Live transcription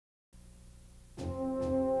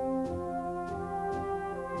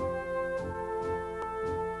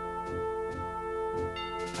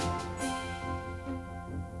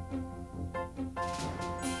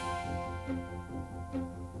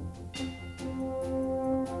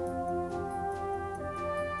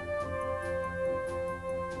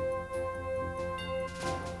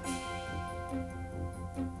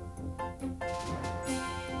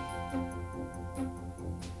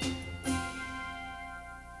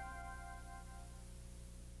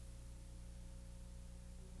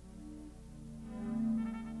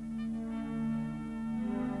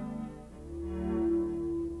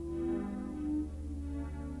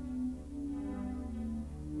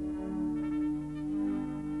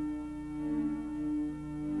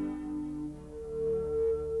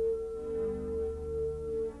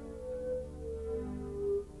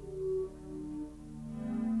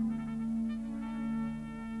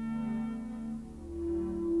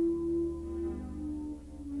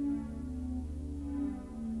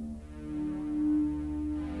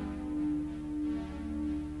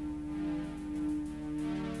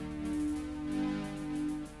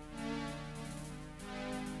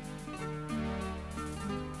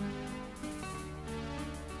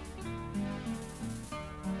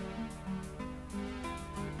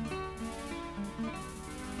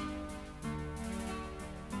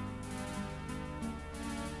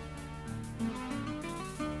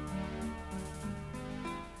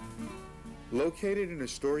Located in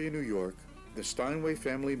Astoria, New York, the Steinway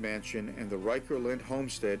family mansion and the Riker Land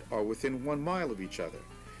homestead are within 1 mile of each other.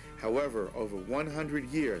 However, over 100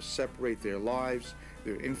 years separate their lives,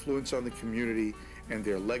 their influence on the community, and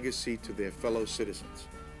their legacy to their fellow citizens.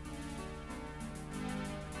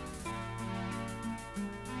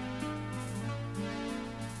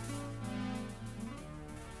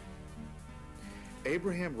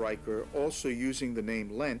 Abraham Riker, also using the name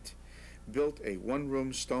Lent, built a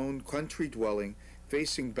one-room stone country dwelling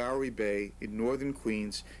facing Bowery Bay in northern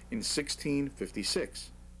Queens in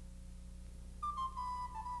 1656.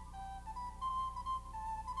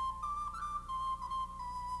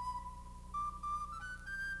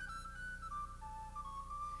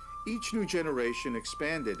 Each new generation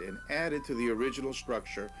expanded and added to the original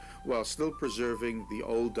structure while still preserving the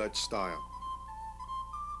old Dutch style.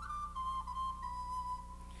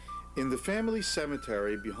 In the family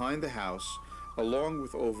cemetery behind the house, along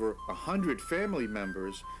with over 100 family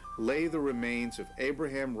members, lay the remains of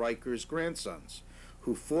Abraham Riker's grandsons,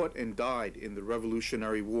 who fought and died in the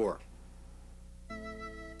Revolutionary War.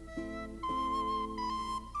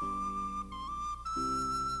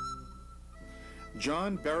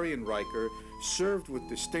 John Berrien Riker served with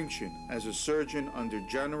distinction as a surgeon under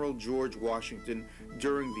General George Washington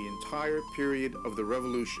during the entire period of the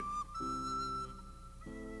Revolution.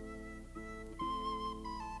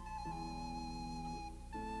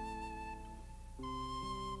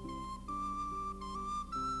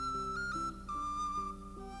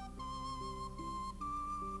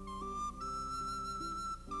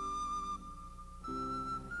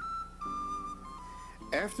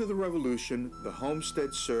 After the Revolution, the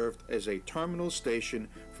homestead served as a terminal station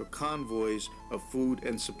for convoys of food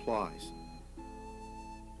and supplies.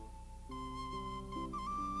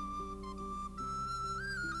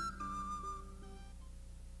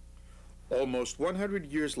 Almost 100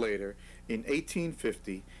 years later, in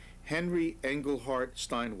 1850, Henry Engelhart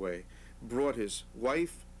Steinway brought his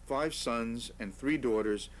wife, 5 sons, and 3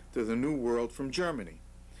 daughters to the New World from Germany.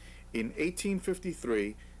 In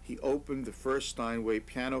 1853, he opened the first Steinway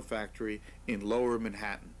piano factory in Lower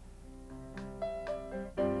Manhattan.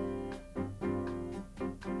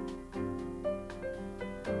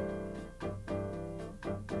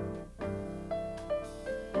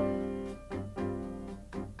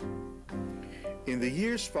 In the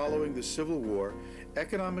years following the Civil War,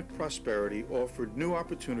 economic prosperity offered new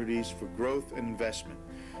opportunities for growth and investment.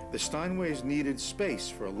 The Steinways needed space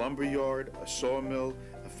for a lumber yard, a sawmill,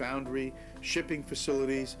 a foundry, shipping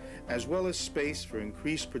facilities, as well as space for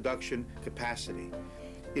increased production capacity.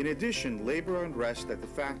 In addition, labor unrest at the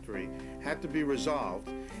factory had to be resolved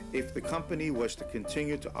if the company was to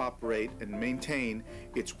continue to operate and maintain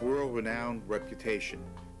its world-renowned reputation.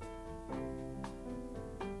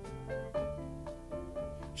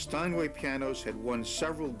 Steinway pianos had won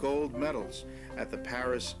several gold medals at the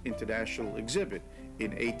Paris International Exhibit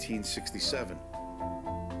in 1867.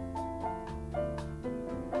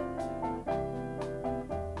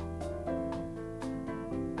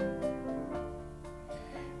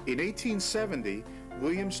 In 1870,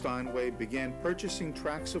 William Steinway began purchasing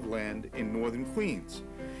tracts of land in northern Queens.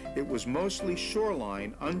 It was mostly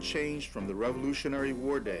shoreline, unchanged from the Revolutionary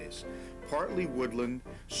War days, partly woodland,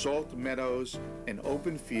 salt meadows, and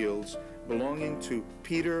open fields belonging to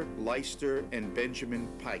Peter Leicester and Benjamin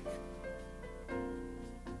Pike.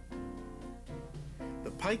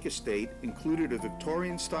 The Pike estate included a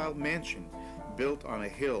Victorian-style mansion built on a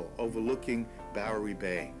hill overlooking Bowery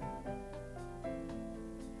Bay.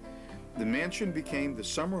 The mansion became the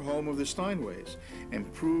summer home of the Steinways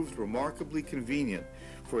and proved remarkably convenient,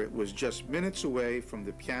 for it was just minutes away from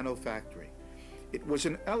the piano factory. It was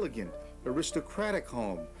an elegant, aristocratic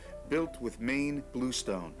home built with Maine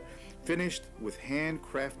bluestone, finished with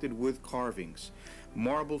handcrafted wood carvings,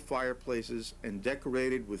 marble fireplaces, and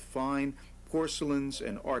decorated with fine porcelains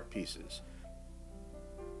and art pieces.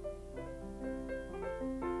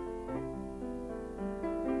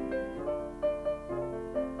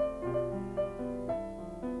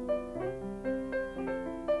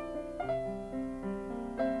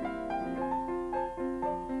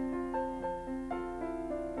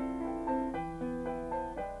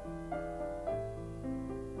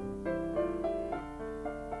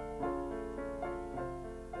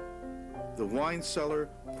 The wine cellar,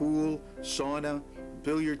 pool, sauna,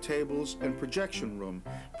 billiard tables, and projection room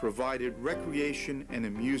provided recreation and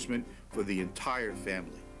amusement for the entire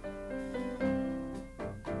family.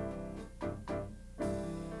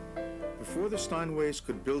 Before the Steinways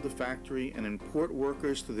could build a factory and import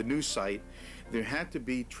workers to the new site, there had to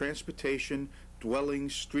be transportation,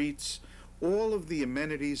 dwellings, streets, all of the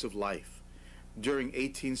amenities of life. During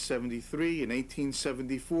 1873 and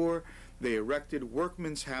 1874, they erected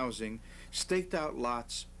workmen's housing, staked out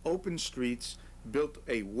lots, opened streets, built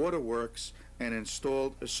a waterworks, and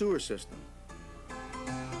installed a sewer system.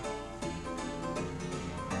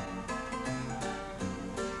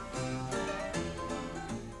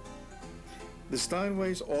 The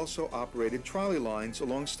Steinways also operated trolley lines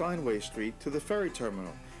along Steinway Street to the ferry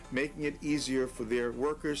terminal, making it easier for their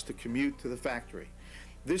workers to commute to the factory.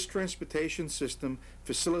 This transportation system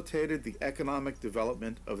facilitated the economic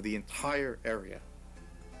development of the entire area.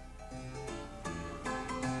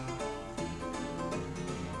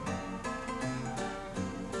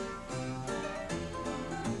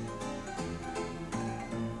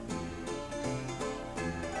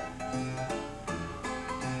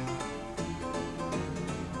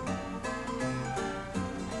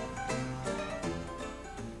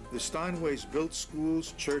 The Steinways built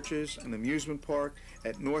schools, churches, and amusement park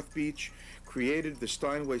at North Beach, created the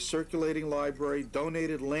Steinway Circulating Library,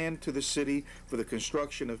 donated land to the city for the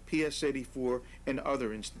construction of PS 84 and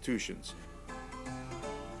other institutions.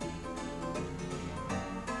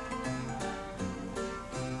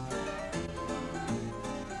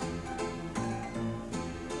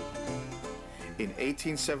 In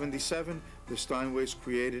 1877, the Steinways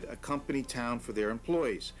created a company town for their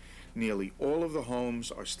employees. Nearly all of the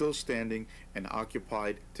homes are still standing and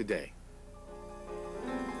occupied today.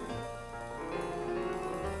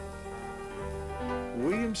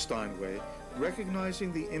 William Steinway,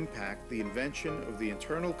 recognizing the impact the invention of the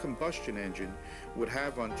internal combustion engine would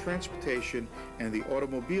have on transportation and the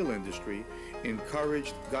automobile industry,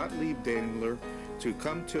 encouraged Gottlieb Daimler to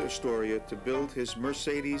come to Astoria to build his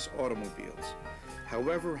Mercedes automobiles.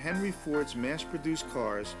 However, Henry Ford's mass-produced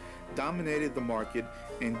cars dominated the market,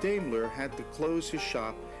 and Daimler had to close his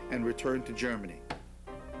shop and return to Germany.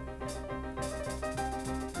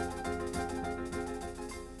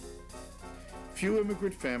 Few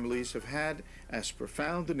immigrant families have had as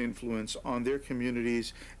profound an influence on their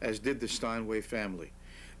communities as did the Steinway family.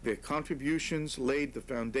 Their contributions laid the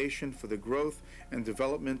foundation for the growth and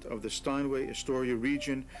development of the Steinway-Astoria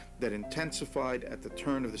region that intensified at the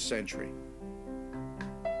turn of the century.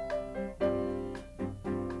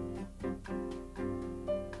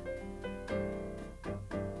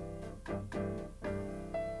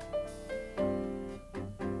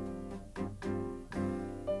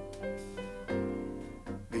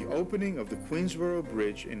 The opening of the Queensboro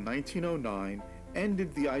Bridge in 1909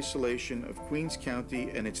 ended the isolation of Queens County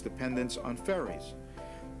and its dependence on ferries.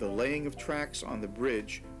 The laying of tracks on the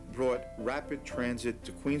bridge brought rapid transit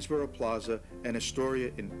to Queensboro Plaza and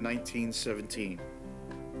Astoria in 1917.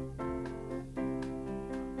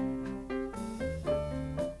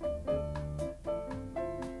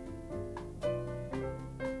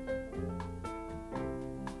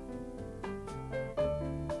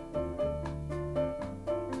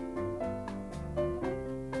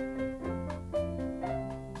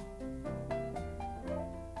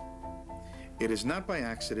 It is not by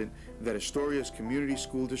accident that Astoria's Community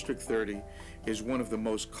School District 30 is one of the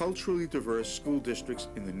most culturally diverse school districts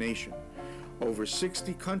in the nation. Over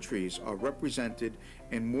 60 countries are represented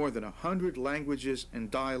and more than 100 languages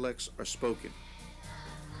and dialects are spoken.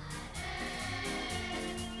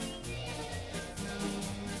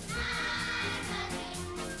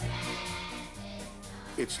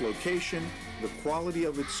 Its location, the quality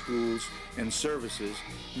of its schools and services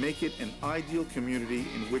make it an ideal community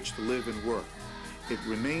in which to live and work. It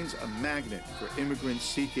remains a magnet for immigrants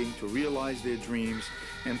seeking to realize their dreams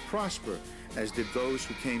and prosper, as did those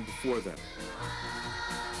who came before them.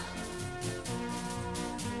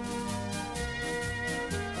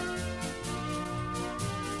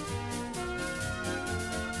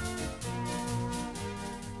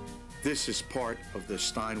 This is part of the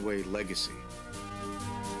Steinway legacy.